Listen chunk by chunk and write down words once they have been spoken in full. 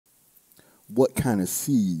What kind of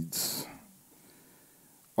seeds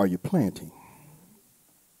are you planting?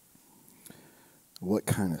 What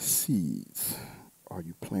kind of seeds are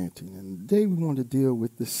you planting? And today we want to deal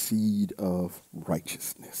with the seed of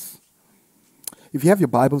righteousness. If you have your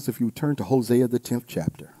Bibles, if you turn to Hosea, the 10th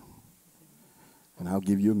chapter. And I'll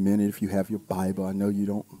give you a minute if you have your Bible. I know you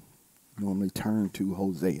don't normally turn to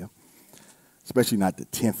Hosea, especially not the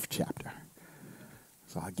 10th chapter.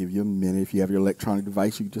 So I'll give you a minute. If you have your electronic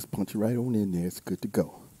device, you can just punch it right on in there. It's good to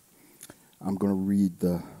go. I'm going to read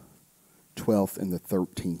the 12th and the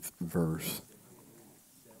 13th verse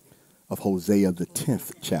of Hosea, the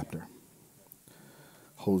 10th chapter.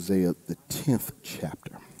 Hosea, the 10th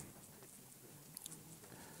chapter.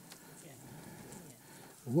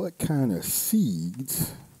 What kind of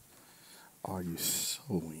seeds are you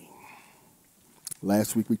sowing?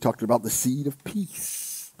 Last week we talked about the seed of peace.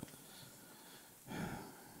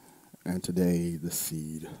 And today the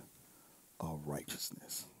seed of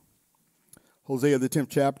righteousness. Hosea, the 10th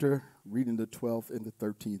chapter, reading the 12th and the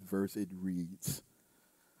 13th verse, it reads,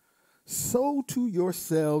 "Sow to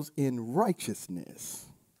yourselves in righteousness,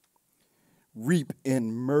 reap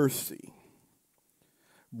in mercy.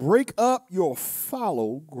 Break up your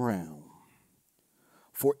fallow ground,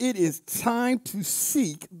 for it is time to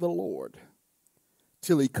seek the Lord,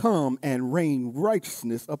 till he come and rain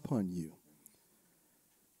righteousness upon you.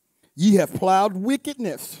 Ye have plowed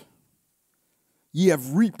wickedness, ye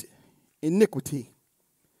have reaped iniquity,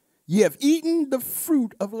 ye have eaten the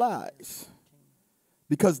fruit of lies,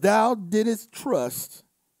 because thou didst trust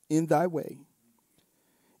in thy way,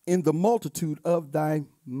 in the multitude of thy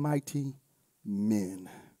mighty men."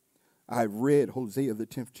 I read Hosea, the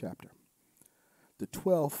 10th chapter, the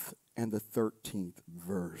 12th and the 13th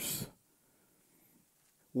verse.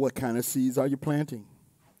 What kind of seeds are you planting?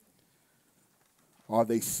 Are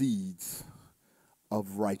they seeds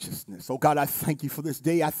of righteousness? Oh God, I thank you for this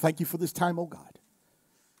day. I thank you for this time, oh God.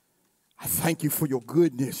 I thank you for your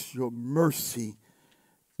goodness, your mercy,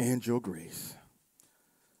 and your grace.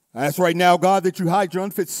 I ask right now, God, that you hide your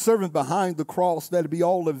unfit servant behind the cross, that it be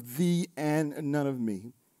all of thee and none of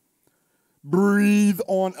me. Breathe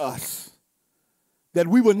on us, that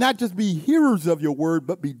we will not just be hearers of your word,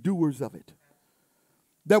 but be doers of it.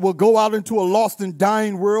 That will go out into a lost and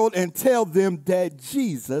dying world and tell them that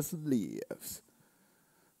Jesus lives.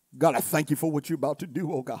 God, I thank you for what you're about to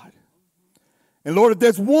do, oh God. And Lord, if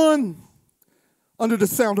there's one under the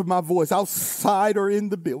sound of my voice, outside or in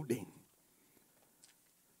the building,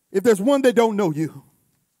 if there's one that don't know you,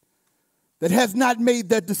 that has not made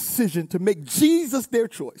that decision to make Jesus their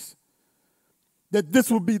choice, that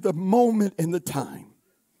this will be the moment and the time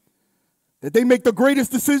that they make the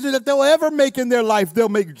greatest decision that they'll ever make in their life. They'll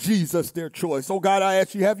make Jesus their choice. Oh God, I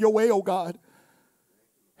ask you, have your way, oh God.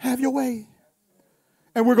 Have your way.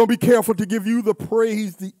 And we're going to be careful to give you the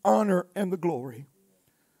praise, the honor, and the glory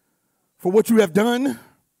for what you have done,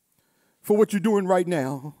 for what you're doing right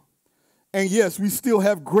now. And yes, we still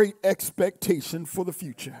have great expectation for the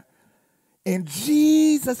future. In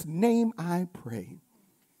Jesus' name I pray.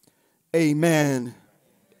 Amen,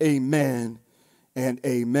 amen, and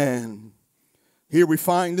amen. Here we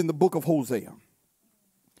find in the book of Hosea,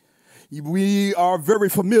 we are very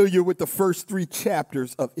familiar with the first 3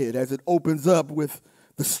 chapters of it as it opens up with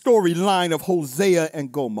the storyline of Hosea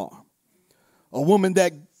and Gomer, a woman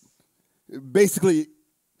that basically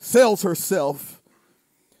sells herself,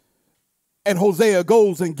 and Hosea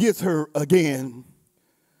goes and gets her again.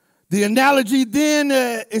 The analogy then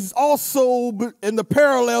is also in the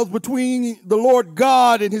parallels between the Lord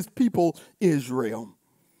God and his people Israel.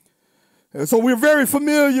 And so we're very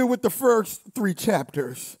familiar with the first 3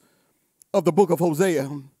 chapters of the book of Hosea.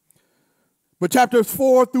 But chapters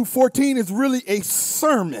 4 through 14 is really a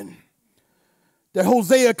sermon that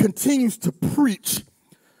Hosea continues to preach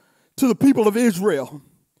to the people of Israel,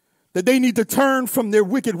 that they need to turn from their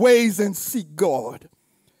wicked ways and seek God.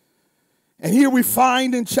 And here we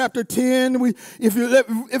find in chapter 10, if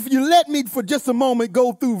you let me for just a moment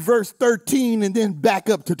go through verse 13 and then back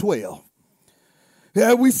up to 12.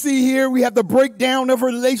 We see here we have the breakdown of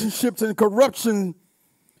relationships and corruption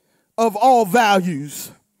of all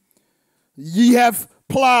values. Ye have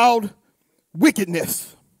plowed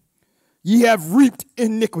wickedness. Ye have reaped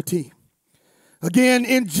iniquity. Again,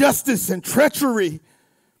 injustice and treachery.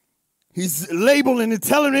 He's labeling and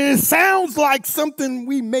telling it. It sounds like something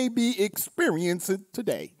we may be experiencing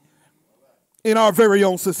today in our very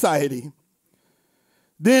own society.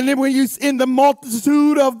 Then when you in the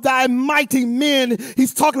multitude of thy mighty men,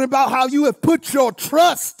 he's talking about how you have put your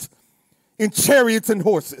trust in chariots and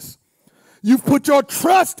horses. You've put your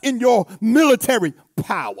trust in your military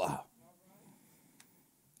power.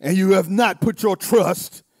 and you have not put your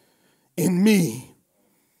trust in me.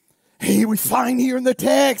 Hey, we find here in the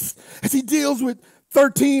text as he deals with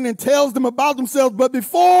 13 and tells them about themselves. But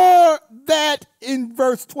before that, in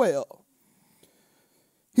verse 12,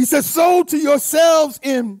 he says, sow to yourselves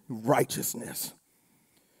in righteousness.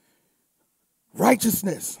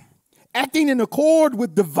 Righteousness. Acting in accord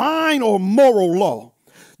with divine or moral law.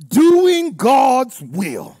 Doing God's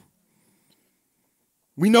will.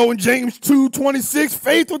 We know in James 2:26,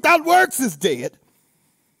 faith without works is dead.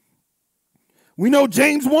 We know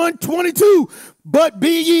James 1:22, but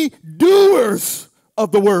be ye doers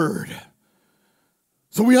of the word.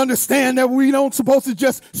 So we understand that we don't supposed to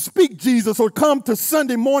just speak Jesus or come to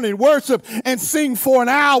Sunday morning worship and sing for an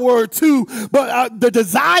hour or two. But the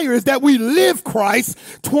desire is that we live Christ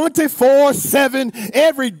 24/7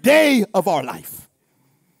 every day of our life.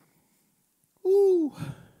 Ooh.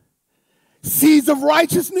 Seeds of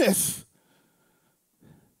righteousness.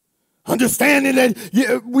 Understanding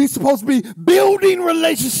that we're supposed to be building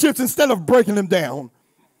relationships instead of breaking them down.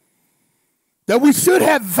 That we should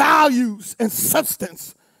have values and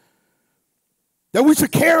substance. That we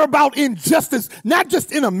should care about injustice, not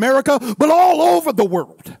just in America, but all over the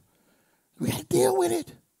world. We got to deal with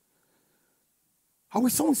it. Are we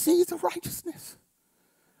sowing seeds of righteousness?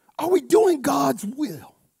 Are we doing God's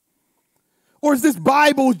will? Or is this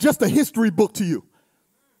Bible just a history book to you?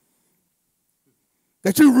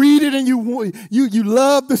 That you read it and you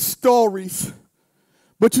love the stories,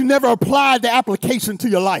 but you never apply the application to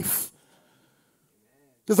your life.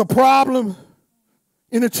 There's a problem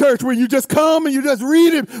in the church where you just come and you just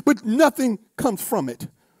read it, but nothing comes from it.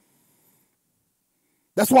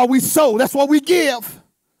 That's why we sow. That's why we give.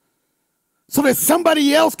 So that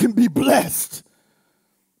somebody else can be blessed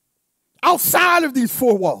outside of these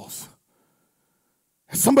four walls.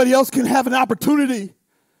 Somebody else can have an opportunity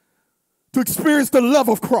to experience the love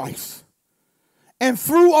of Christ. And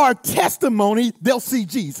through our testimony, they'll see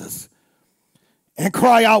Jesus and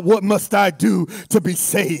cry out, what must I do to be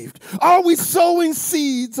saved? Are we sowing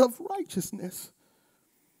seeds of righteousness?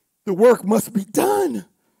 The work must be done.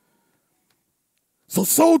 So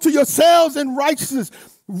sow to yourselves in righteousness.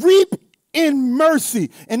 Reap in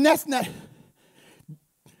mercy. And that's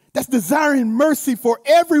desiring mercy for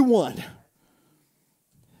everyone.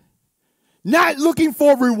 Not looking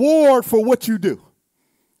for reward for what you do.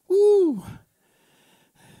 Woo.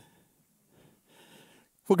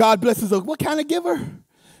 For God blesses what kind of giver?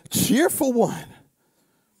 Cheerful one.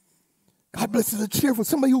 God blesses a cheerful,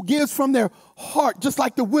 somebody who gives from their heart, just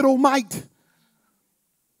like the widow might.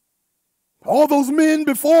 All those men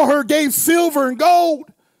before her gave silver and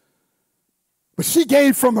gold. But she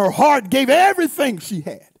gave from her heart, gave everything she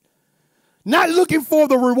had. Not looking for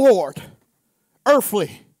the reward,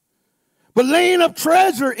 earthly, but laying up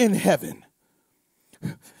treasure in heaven.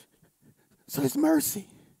 So it's mercy.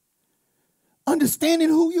 Understanding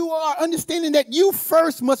who you are, understanding that you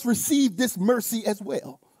first must receive this mercy as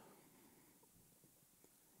well.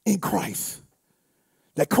 In Christ.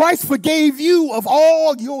 That Christ forgave you of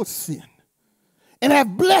all your sin and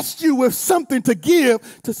have blessed you with something to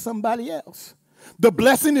give to somebody else. The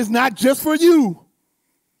blessing is not just for you,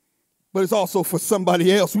 but it's also for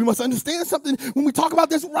somebody else. We must understand something when we talk about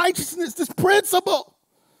this righteousness, this principle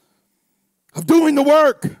of doing the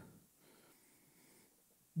work.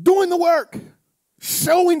 Doing the work.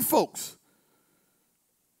 Showing folks.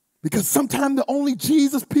 Because sometimes the only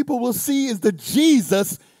Jesus people will see is the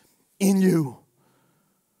Jesus in you.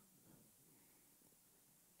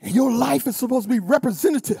 And your life is supposed to be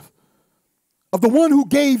representative of the one who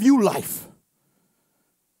gave you life.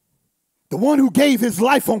 The one who gave his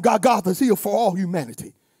life on Golgotha's hill for all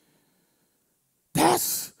humanity.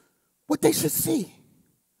 That's what they should see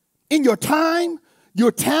in your time,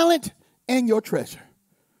 your talent, and your treasure.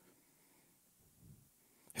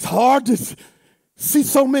 It's hard to see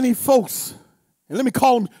so many folks, and let me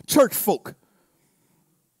call them church folk,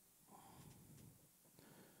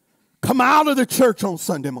 come out of the church on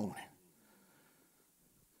Sunday morning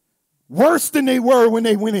worse than they were when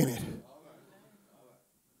they went in it.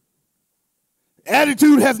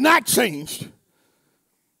 Attitude has not changed.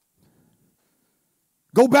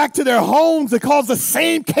 Go back to their homes and cause the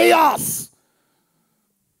same chaos.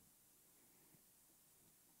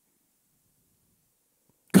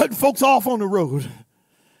 Cutting folks off on the road.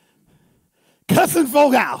 Cussing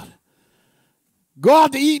folk out. Go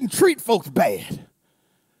out to eat and treat folks bad.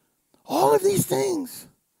 All of these things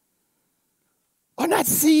are not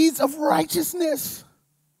seeds of righteousness.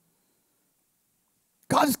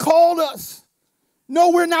 God has called us.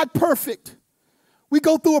 No, we're not perfect. We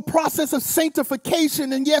go through a process of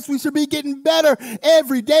sanctification, and yes, we should be getting better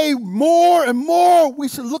every day. More and more, we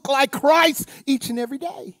should look like Christ each and every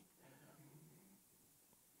day.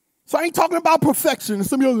 So I ain't talking about perfection. And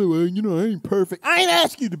some of you are like, well, I ain't perfect. I ain't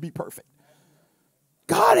asking you to be perfect.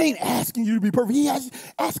 God ain't asking you to be perfect. He is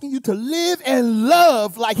asking you to live and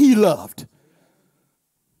love like he loved.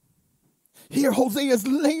 Here, Hosea is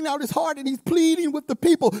laying out his heart, and he's pleading with the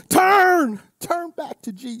people, turn back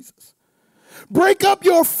to Jesus. Break up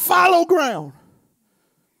your fallow ground.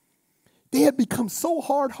 They had become so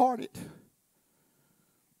hard-hearted.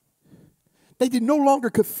 They no longer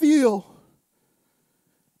could feel,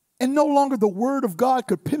 and no longer the word of God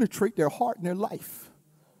could penetrate their heart and their life.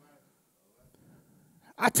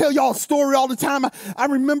 I tell y'all a story all the time. I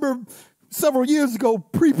remember several years ago,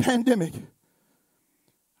 pre-pandemic,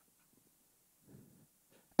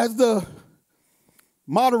 as the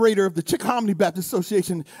moderator of the Chick-Hominy Baptist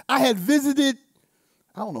Association, I had visited,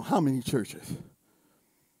 I don't know how many churches.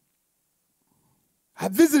 I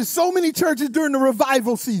visited so many churches during the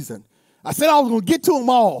revival season. I said I was going to get to them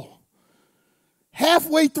all.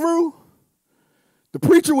 Halfway through, the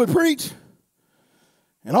preacher would preach,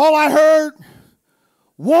 and all I heard,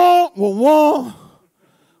 wah, wah, wah,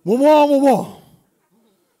 wah, wah, wah, wah.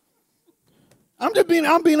 I'm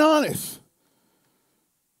being honest.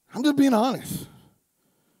 I'm just being honest.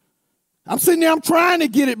 I'm sitting there, I'm trying to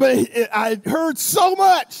get it, but I heard so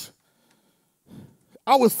much.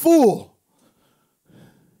 I was full.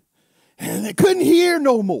 And I couldn't hear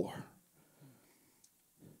no more.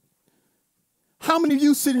 How many of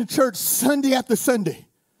you sit in church Sunday after Sunday,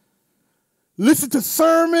 listen to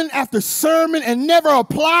sermon after sermon, and never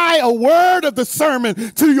apply a word of the sermon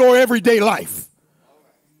to your everyday life?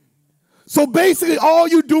 So basically, all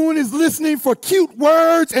you're doing is listening for cute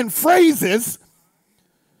words and phrases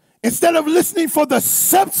instead of listening for the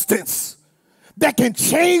substance that can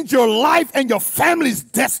change your life and your family's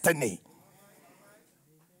destiny.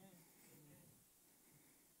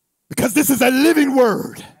 Because this is a living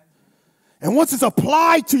word. And once it's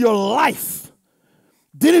applied to your life,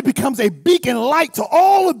 then it becomes a beacon light to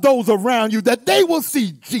all of those around you that they will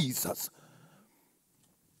see Jesus.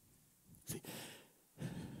 See,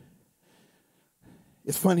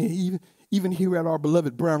 it's funny, even here at our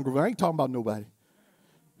beloved Brown Grove, I ain't talking about nobody.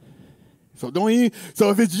 So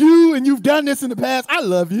if it's you and you've done this in the past, I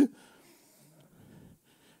love you.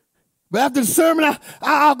 But after the sermon,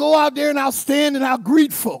 I'll go out there and I'll stand and I'll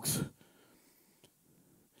greet folks.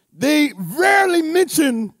 They rarely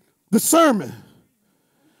mention the sermon,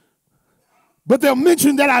 but they'll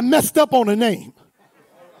mention that I messed up on a name.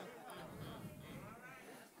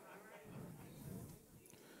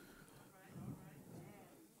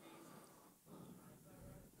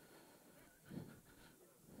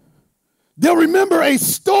 They'll remember a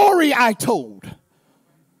story I told.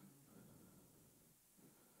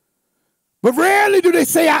 But rarely do they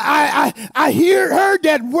say, I heard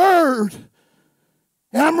that word,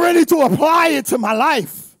 and I'm ready to apply it to my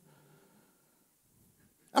life.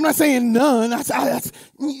 I'm not saying none.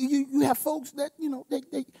 You have folks that,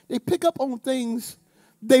 they pick up on things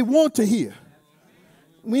they want to hear.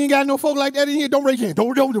 We ain't got no folk like that in here. Don't raise your hand.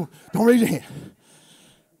 Don't raise your hand.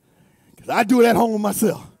 Because I do it at home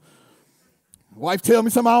myself. My wife tell me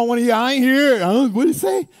something I don't want to hear. I ain't hear it. What did he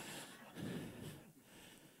say?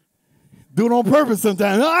 Do it on purpose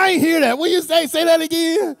sometimes. No, I ain't hear that. What you say? Say that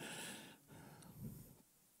again.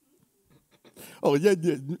 Oh, yeah.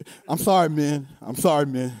 I'm sorry, man.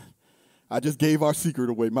 I just gave our secret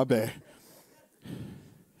away. My bad.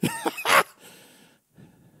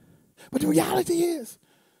 But the reality is,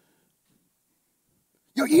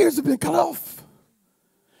 your ears have been cut off.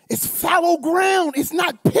 It's fallow ground. It's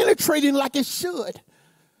not penetrating like it should.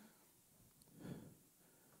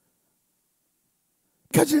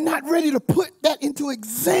 Because you're not ready to put that into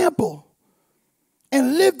example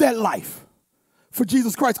and live that life for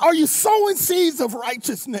Jesus Christ. Are you sowing seeds of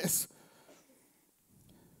righteousness?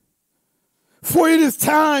 For it is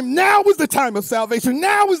time. Now is the time of salvation.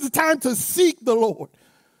 Now is the time to seek the Lord.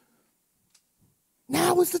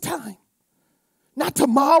 Now is the time. Not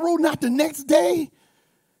tomorrow, not the next day.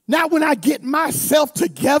 Not when I get myself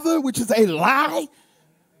together, which is a lie.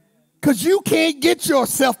 Because you can't get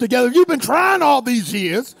yourself together. You've been trying all these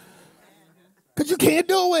years. Because you can't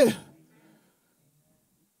do it.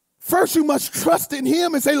 First, you must trust in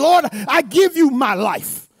him and say, Lord, I give you my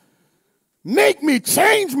life. Make me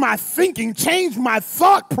change my thinking, change my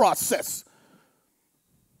thought process.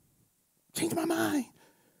 Change my mind.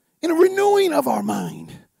 In a renewing of our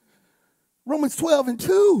mind. Romans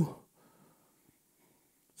 12:2.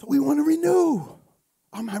 So we want to renew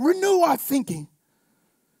our mind, renew our thinking.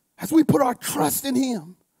 as we put our trust in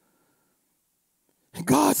him. And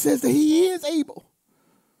God says that he is able.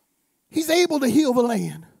 He's able to heal the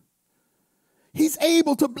land. He's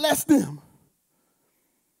able to bless them.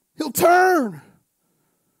 He'll turn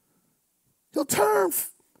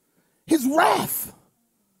his wrath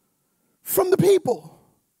from the people.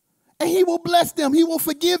 And he will bless them. He will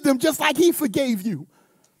forgive them just like he forgave you.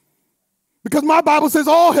 Because my Bible says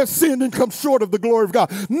all have sinned and come short of the glory of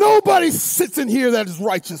God. Nobody sits in here that is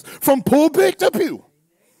righteous from pulpit to pew.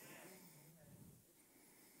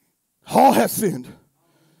 All have sinned.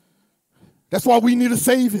 That's why we need a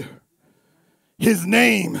Savior. His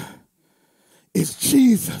name is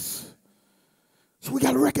Jesus. So we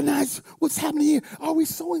got to recognize what's happening here. Are we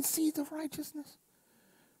sowing seeds of righteousness?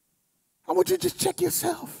 I want you to just check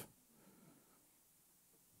yourself.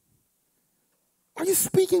 Are you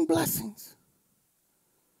speaking blessings?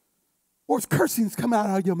 Or is cursings coming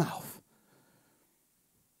out of your mouth?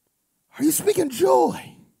 Are you speaking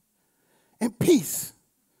joy and peace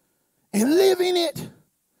and living it?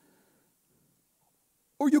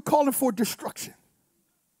 Or you're calling for destruction?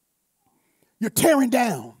 You're tearing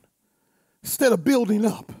down instead of building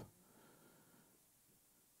up.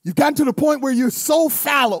 You've gotten to the point where you're so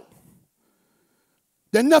fallow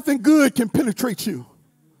that nothing good can penetrate you.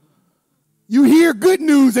 You hear good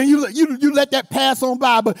news and you let that pass on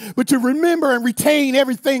by, but you remember and retain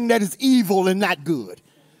everything that is evil and not good.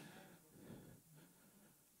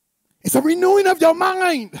 It's a renewing of your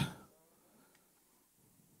mind.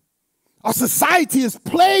 Our society is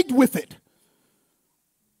plagued with it.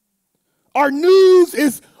 Our news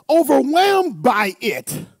is overwhelmed by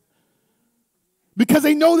it because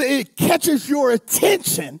they know that it catches your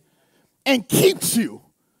attention and keeps you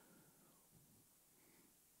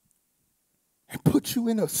and puts you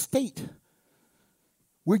in a state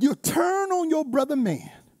where you turn on your brother man.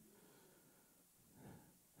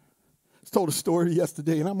 I told a story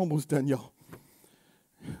yesterday, and I'm almost done, y'all,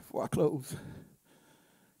 before I close.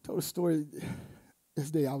 Told a story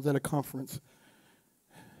yesterday. I was at a conference.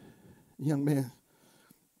 A young man,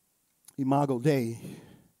 Imago Dei,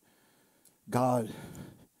 God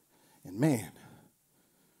and man,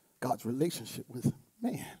 God's relationship with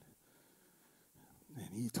man.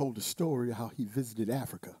 And he told the story how he visited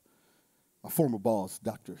Africa. My former boss,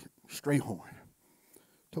 Dr. Strayhorn,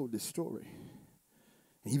 told this story.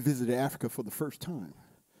 And he visited Africa for the first time.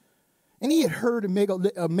 And he had heard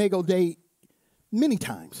Imago Dei many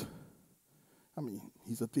times. I mean,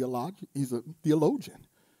 he's a theologian.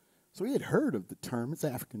 So he had heard of the term. It's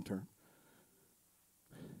an African term.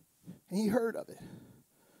 And he heard of it.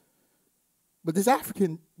 But this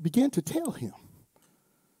African began to tell him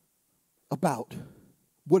about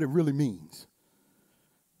what it really means.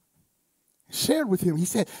 Shared with him, he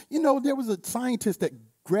said, there was a scientist that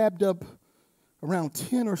grabbed up around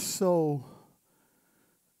 10 or so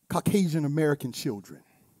Caucasian American children.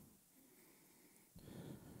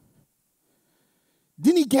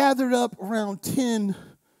 Then he gathered up around 10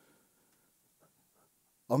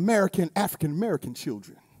 African American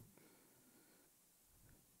children.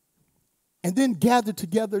 And then gathered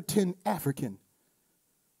together 10 African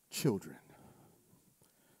children.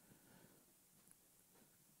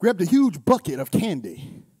 Grabbed a huge bucket of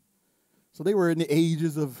candy. So they were in the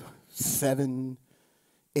ages of 7,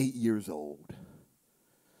 8 years old.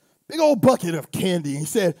 Big old bucket of candy. He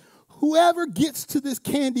said, whoever gets to this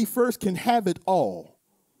candy first can have it all.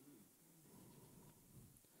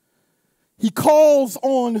 He calls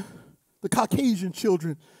on the Caucasian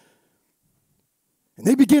children, and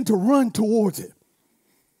they begin to run towards it,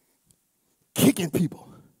 kicking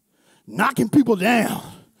people, knocking people down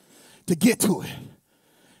to get to it,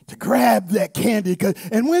 to grab that candy.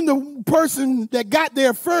 And when the person that got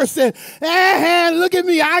there first said, hey, look at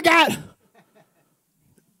me, I got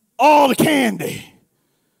all the candy.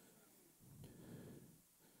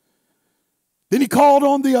 Then he called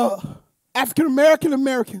on the African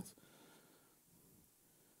Americans.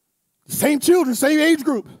 Same children, same age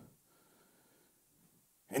group.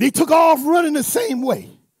 And they took off running the same way,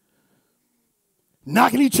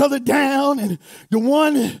 knocking each other down. And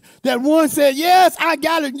that one said, yes, I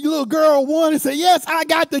got it. Little girl won and said, yes, I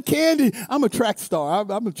got the candy. I'm a track star.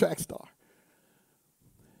 I'm a track star.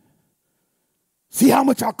 See how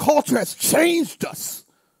much our culture has changed us.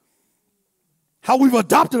 How we've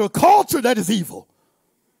adopted a culture that is evil.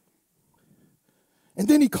 And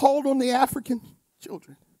then he called on the African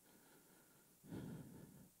children.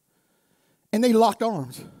 And they locked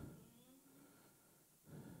arms.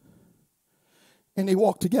 And they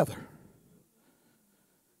walked together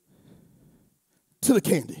to the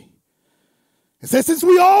candy. And said, since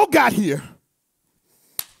we all got here,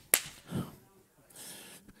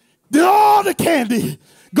 all the candy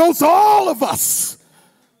goes to all of us.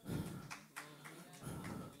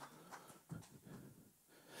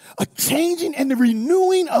 A changing and the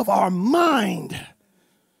renewing of our mind.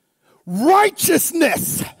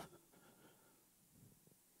 Righteousness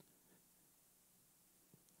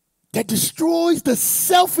that destroys the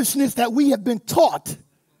selfishness that we have been taught.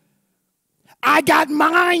 I got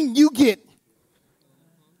mine, you get.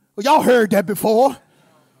 Well, y'all heard that before.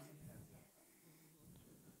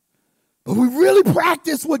 But we really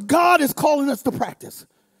practice what God is calling us to practice.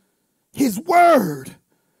 His word.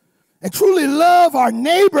 And truly love our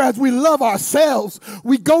neighbor as we love ourselves.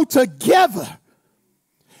 We go together.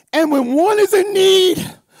 And when one is in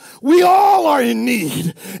need, we all are in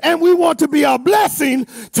need. And we want to be a blessing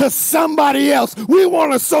to somebody else. We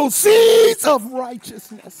want to sow seeds of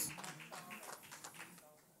righteousness.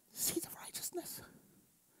 Seeds of righteousness.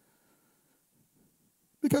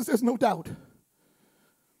 Because there's no doubt.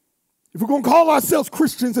 If we're going to call ourselves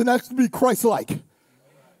Christians and actually be Christ-like,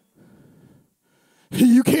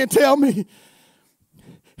 you can't tell me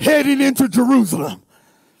heading into Jerusalem,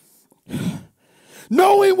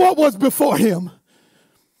 knowing what was before him,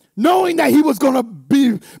 knowing that he was going to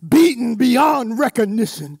be beaten beyond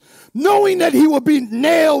recognition, knowing that he will be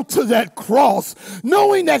nailed to that cross,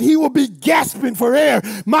 knowing that he will be gasping for air,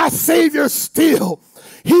 my Savior still.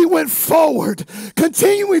 He went forward,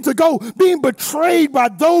 continuing to go, being betrayed by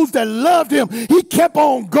those that loved him. He kept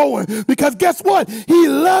on going because guess what? He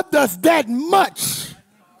loved us that much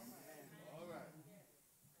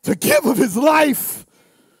to give of his life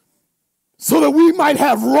so that we might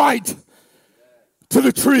have right to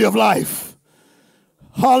the tree of life.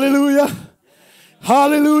 Hallelujah.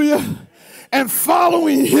 Hallelujah. And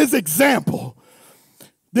following his example,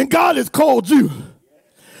 then God has called you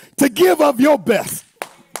to give of your best.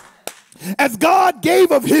 As God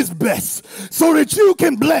gave of his best so that you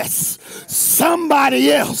can bless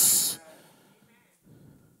somebody else.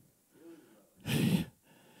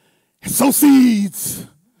 Sow seeds.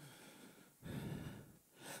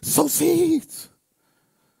 Sow seeds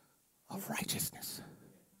of righteousness,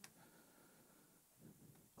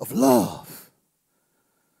 of love,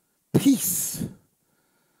 peace.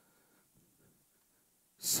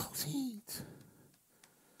 Sow seeds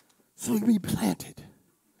so you can be planted.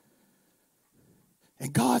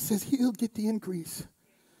 And God says he'll get the increase.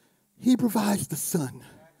 He provides the sun.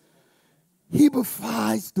 He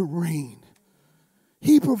provides the rain.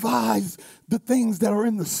 He provides the things that are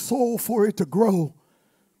in the soul for it to grow.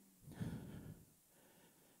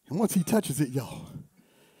 And once he touches it, y'all,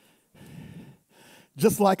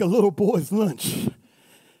 just like a little boy's lunch,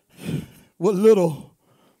 what little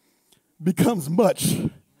becomes much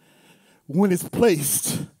when it's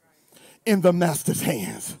placed in the master's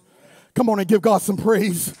hands. Come on and give God some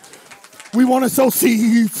praise. We want to sow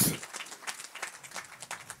seeds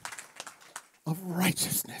of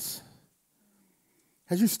righteousness.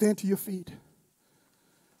 As you stand to your feet,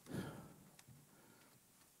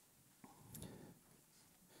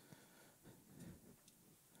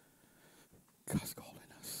 God's calling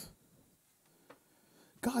us.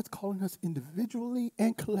 God's calling us individually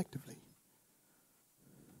and collectively.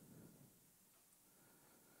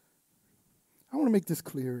 I want to make this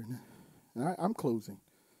clear. I'm closing.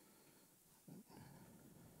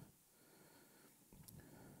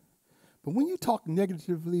 But when you talk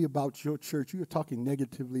negatively about your church, you're talking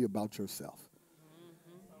negatively about yourself.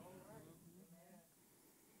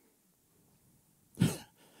 Because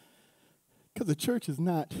the church is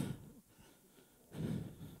not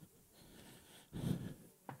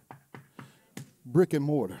brick and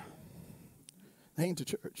mortar. That ain't the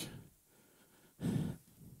church.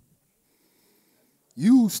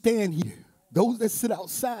 You stand here. Those that sit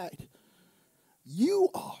outside, you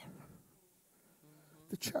are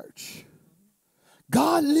the church.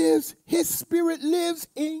 God lives, his spirit lives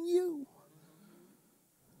in you.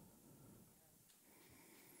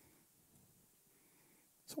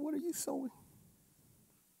 So what are you sowing?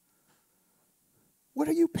 What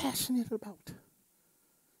are you passionate about?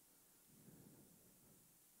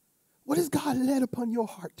 What has God led upon your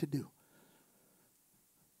heart to do?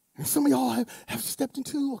 And some of y'all have stepped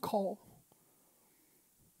into a call.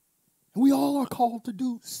 And we all are called to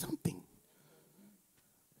do something.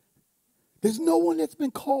 There's no one that's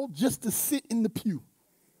been called just to sit in the pew.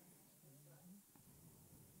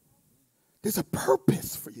 There's a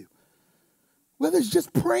purpose for you. Whether it's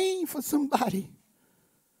just praying for somebody.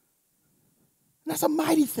 That's a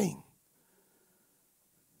mighty thing.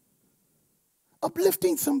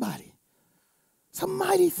 Uplifting somebody. It's a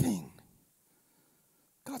mighty thing.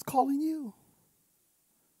 God's calling you.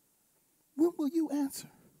 When will you answer?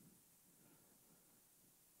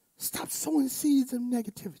 Stop sowing seeds of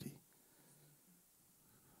negativity.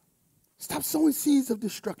 Stop sowing seeds of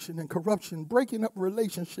destruction and corruption, breaking up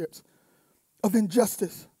relationships, of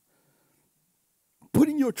injustice,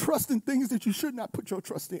 putting your trust in things that you should not put your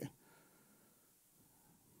trust in.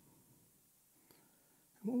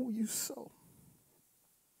 When will you sow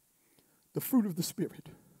the fruit of the Spirit?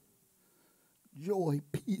 Joy,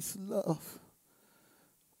 peace, love,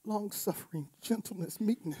 long-suffering, gentleness,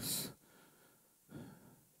 meekness.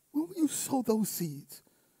 When will you sow those seeds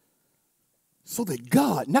so that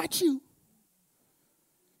God, not you,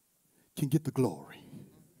 can get the glory?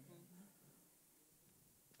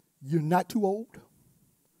 You're not too old.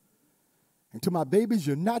 And to my babies,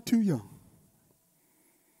 you're not too young.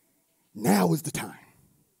 Now is the time.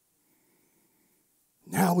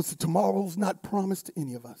 Now is tomorrow's not promised to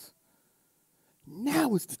any of us.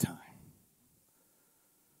 Now is the time.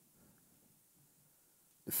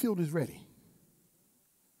 The field is ready.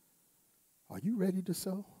 Are you ready to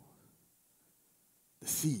sow the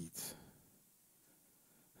seeds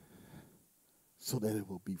so that it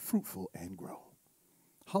will be fruitful and grow?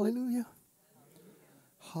 Hallelujah.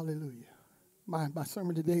 Hallelujah. My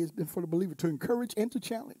sermon today has been for the believer to encourage and to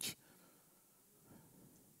challenge.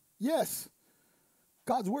 Yes,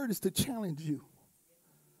 God's word is to challenge you.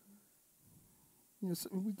 You know, so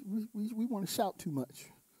we want to shout too much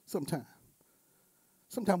sometimes.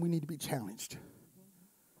 Sometimes we need to be challenged.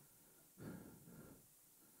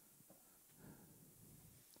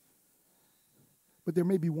 But there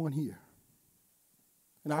may be one here,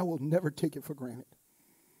 and I will never take it for granted.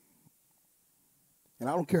 And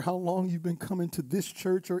I don't care how long you've been coming to this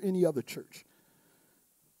church or any other church.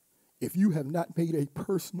 If you have not made a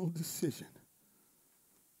personal decision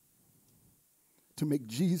to make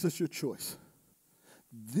Jesus your choice,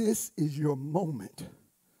 this is your moment.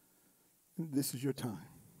 And this is your time.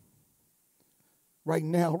 Right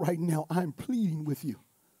now, I'm pleading with you.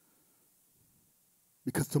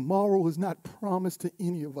 Because tomorrow is not promised to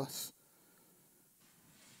any of us.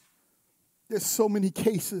 There's so many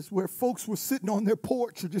cases where folks were sitting on their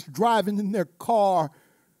porch or just driving in their car,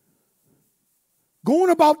 going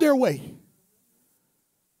about their way,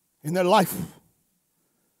 and their life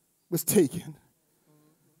was taken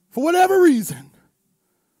for whatever reason.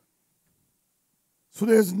 So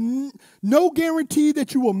there's no guarantee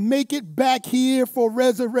that you will make it back here for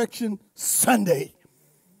Resurrection Sunday.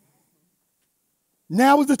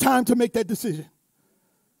 Now is the time to make that decision.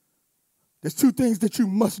 There's two things that you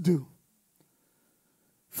must do.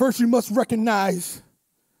 First, you must recognize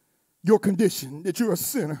your condition, that you're a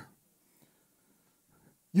sinner.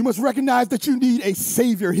 You must recognize that you need a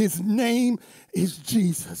Savior. His name is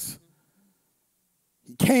Jesus.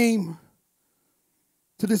 He came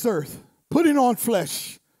to this earth, putting on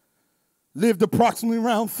flesh, lived approximately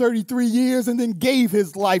around 33 years, and then gave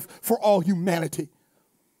his life for all humanity.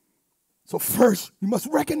 So first, you must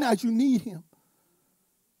recognize you need him.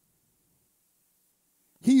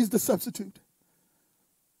 He is the substitute.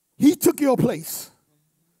 He took your place.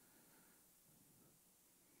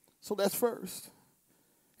 So that's first.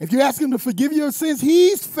 If you ask him to forgive your sins,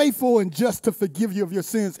 he's faithful and just to forgive you of your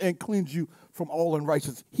sins and cleanse you from all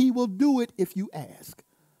unrighteousness. He will do it if you ask.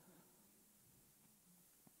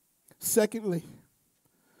 Secondly,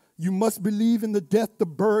 you must believe in the death, the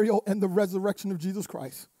burial, and the resurrection of Jesus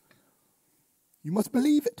Christ. You must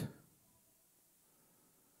believe it.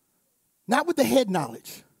 Not with the head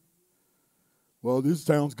knowledge. Well, this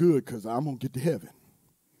sounds good because I'm going to get to heaven.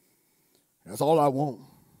 That's all I want.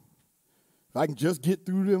 If I can just get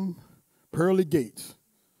through them pearly gates,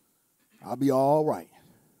 I'll be all right.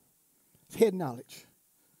 It's head knowledge.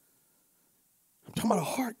 I'm talking about a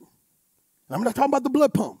heart. And I'm not talking about the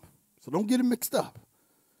blood pump, so don't get it mixed up.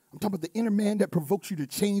 I'm talking about the inner man that provokes you to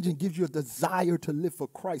change and gives you a desire to live for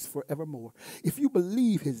Christ forevermore. If you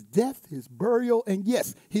believe his death, his burial, and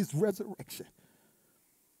yes, his resurrection.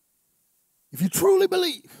 If you truly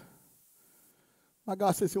believe, my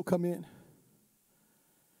God says he'll come in.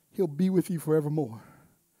 He'll be with you forevermore.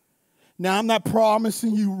 Now, I'm not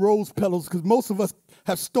promising you rose petals because most of us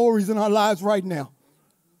have stories in our lives right now.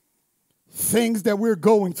 Things that we're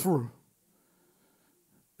going through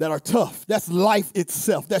that are tough. That's life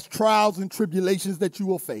itself. That's trials and tribulations that you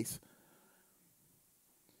will face.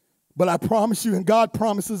 But I promise you, and God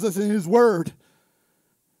promises us in his word,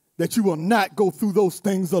 that you will not go through those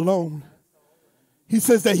things alone. He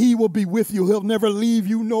says that he will be with you. He'll never leave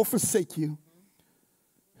you nor forsake you.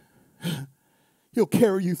 He'll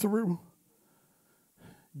carry you through.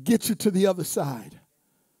 Get you to the other side.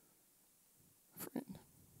 Friend,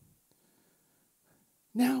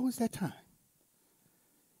 now is that time.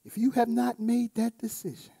 If you have not made that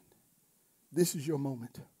decision, this is your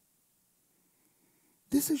moment.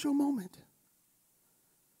 This is your moment.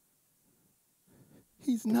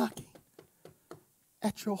 He's knocking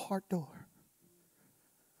at your heart door.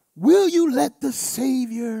 Will you let the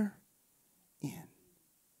Savior in?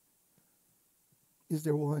 Is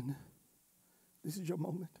there one? This is your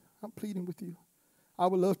moment. I'm pleading with you. I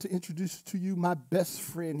would love to introduce to you my best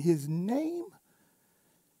friend. His name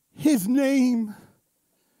is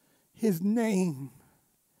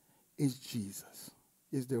Jesus.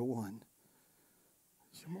 Is there one?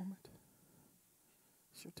 It's your moment.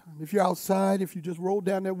 It's your time. If you're outside, if you just roll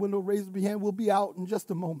down that window, raise your hand, we'll be out in just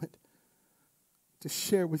a moment to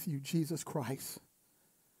share with you Jesus Christ.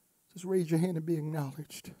 Just raise your hand and be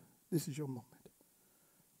acknowledged. This is your moment.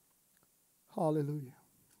 Hallelujah.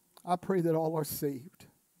 I pray that all are saved.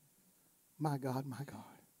 My God, my God.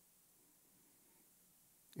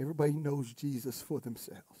 Everybody knows Jesus for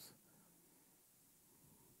themselves.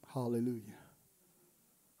 Hallelujah.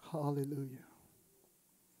 Hallelujah.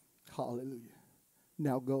 Hallelujah.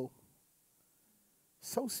 Now go.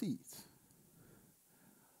 Sow seeds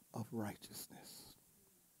of righteousness.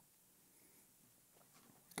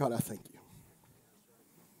 God, I thank you.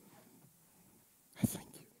 I thank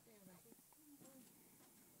you.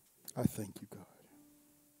 I thank you, God,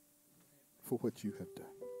 for what you have done.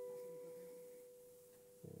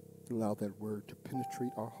 Allow that word to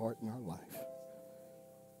penetrate our heart and our life,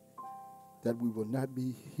 that we will not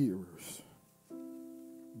be hearers,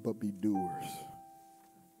 but be doers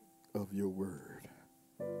of your word.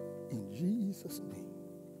 In Jesus' name.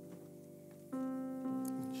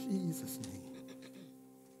 In Jesus' name.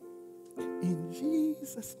 In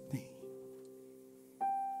Jesus' name.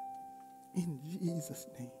 In Jesus'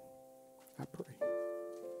 name. I pray.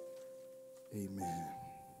 Amen.